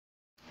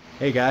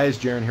Hey guys,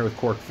 Jaron here with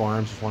Cork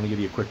Farms. Just want to give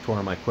you a quick tour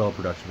of my quail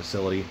production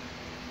facility.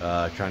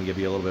 Trying to give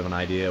you a little bit of an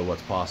idea of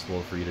what's possible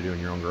for you to do in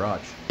your own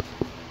garage.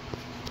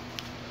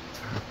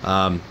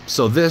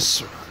 So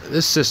this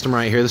system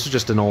right here, this is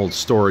just an old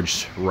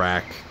storage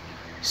rack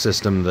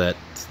system that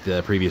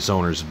the previous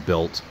owners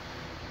built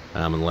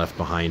and left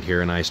behind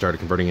here, and I started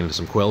converting it into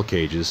some quail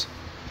cages.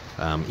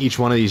 Each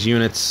one of these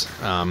units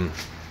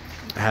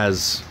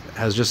has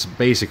just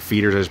basic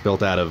feeders I just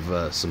built out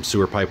of some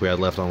sewer pipe we had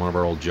left on one of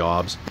our old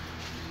jobs.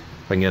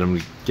 If I can get them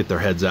to get their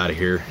heads out of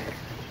here,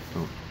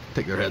 I'll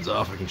take their heads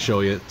off. I can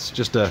show you. It's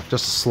just a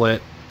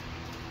slit,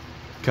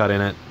 cut in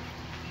it.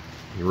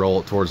 You roll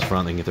it towards the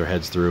front, they can get their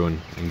heads through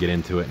and get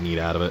into it and eat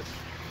out of it.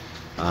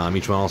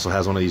 Each one also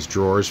has one of these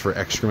drawers for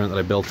excrement that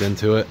I built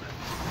into it.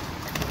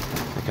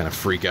 I kind of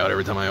freak out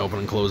every time I open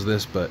and close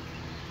this, but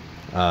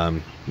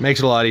makes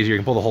it a lot easier. You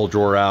can pull the whole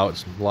drawer out.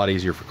 It's a lot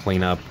easier for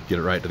cleanup. Get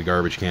it right to the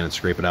garbage can and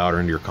scrape it out or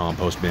into your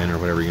compost bin or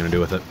whatever you're going to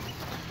do with it.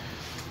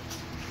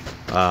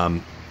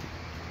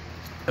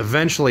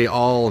 Eventually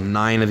all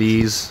 9 of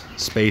these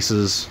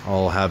spaces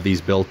all have these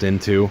built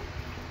into.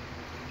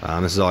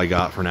 This is all I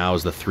got for now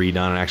is the 3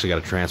 done. I actually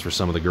got to transfer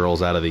some of the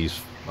girls out of these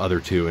other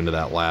 2 into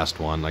that last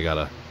one. I got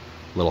a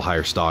little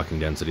higher stocking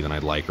density than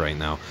I'd like right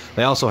now.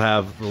 They also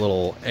have the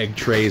little egg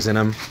trays in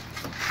them,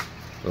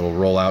 little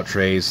roll-out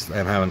trays.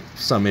 I'm having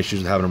some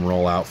issues with having them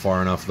roll out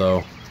far enough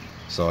though,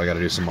 so I got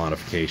to do some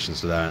modifications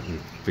to that and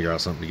figure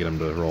out something to get them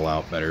to roll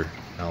out better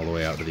all the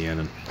way out to the end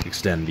and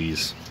extend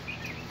these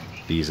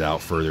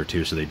out further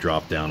too, so they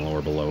drop down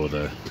lower below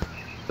the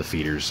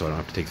feeders, so I don't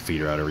have to take the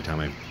feeder out every time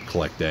I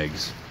collect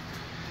eggs.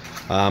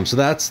 So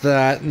that's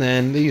that, and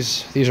then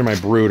these are my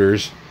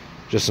brooders,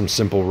 just some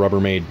simple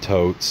Rubbermaid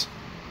totes.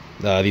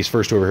 These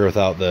first 2 over here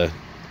without the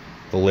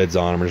lids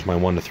on them are just my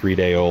 1 to 3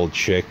 day old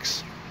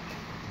chicks.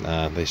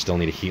 They still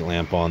need a heat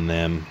lamp on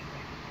them,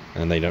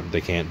 and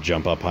they can't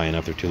jump up high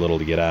enough. They're too little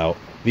to get out.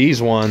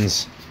 These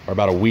ones are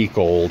about a week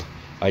old.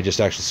 I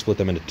just actually split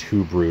them into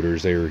 2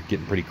 brooders. They were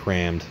getting pretty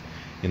crammed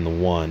in the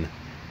one,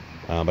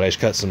 but I just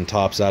cut some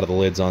tops out of the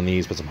lids on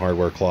these, put some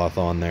hardware cloth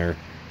on there,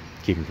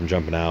 keep them from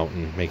jumping out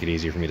and make it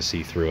easier for me to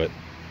see through it.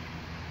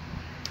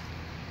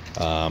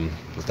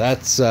 But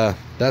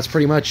that's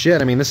pretty much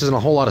it. I mean, this isn't a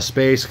whole lot of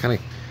space. Kind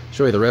of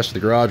show you the rest of the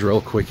garage real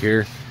quick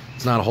here.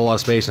 It's not a whole lot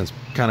of space and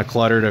it's kind of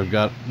cluttered. I've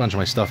got a bunch of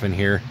my stuff in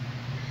here.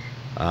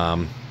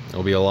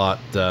 It'll be a lot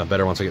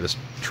better once I get this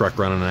truck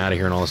running and out of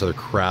here and all this other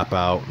crap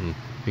out, and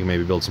we can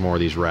maybe build some more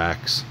of these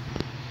racks.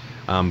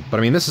 But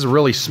I mean, this is a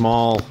really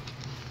small,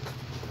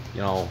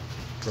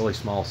 really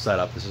small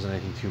setup. This isn't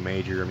anything too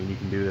major. I mean, you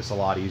can do this a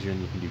lot easier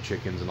than you can do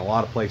chickens, and a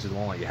lot of places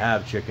won't let you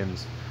have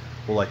chickens.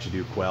 We'll let you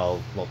do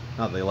quail. Well,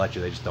 not that they let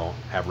you, they just don't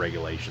have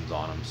regulations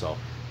on them. So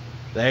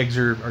the eggs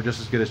are just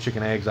as good as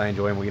chicken eggs. I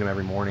enjoy them. We eat them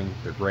every morning.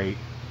 They're great.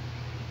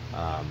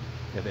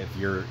 If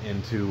you're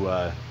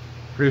into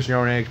producing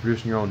your own eggs,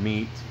 producing your own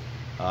meat,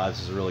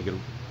 this is a really good,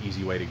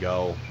 easy way to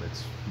go.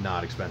 It's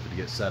not expensive to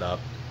get set up,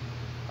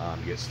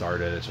 to get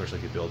started, especially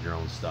if you build your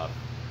own stuff.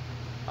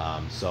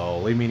 So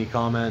leave me any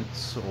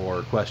comments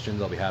or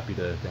questions. I'll be happy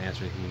to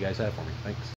answer anything you guys have for me. Thanks.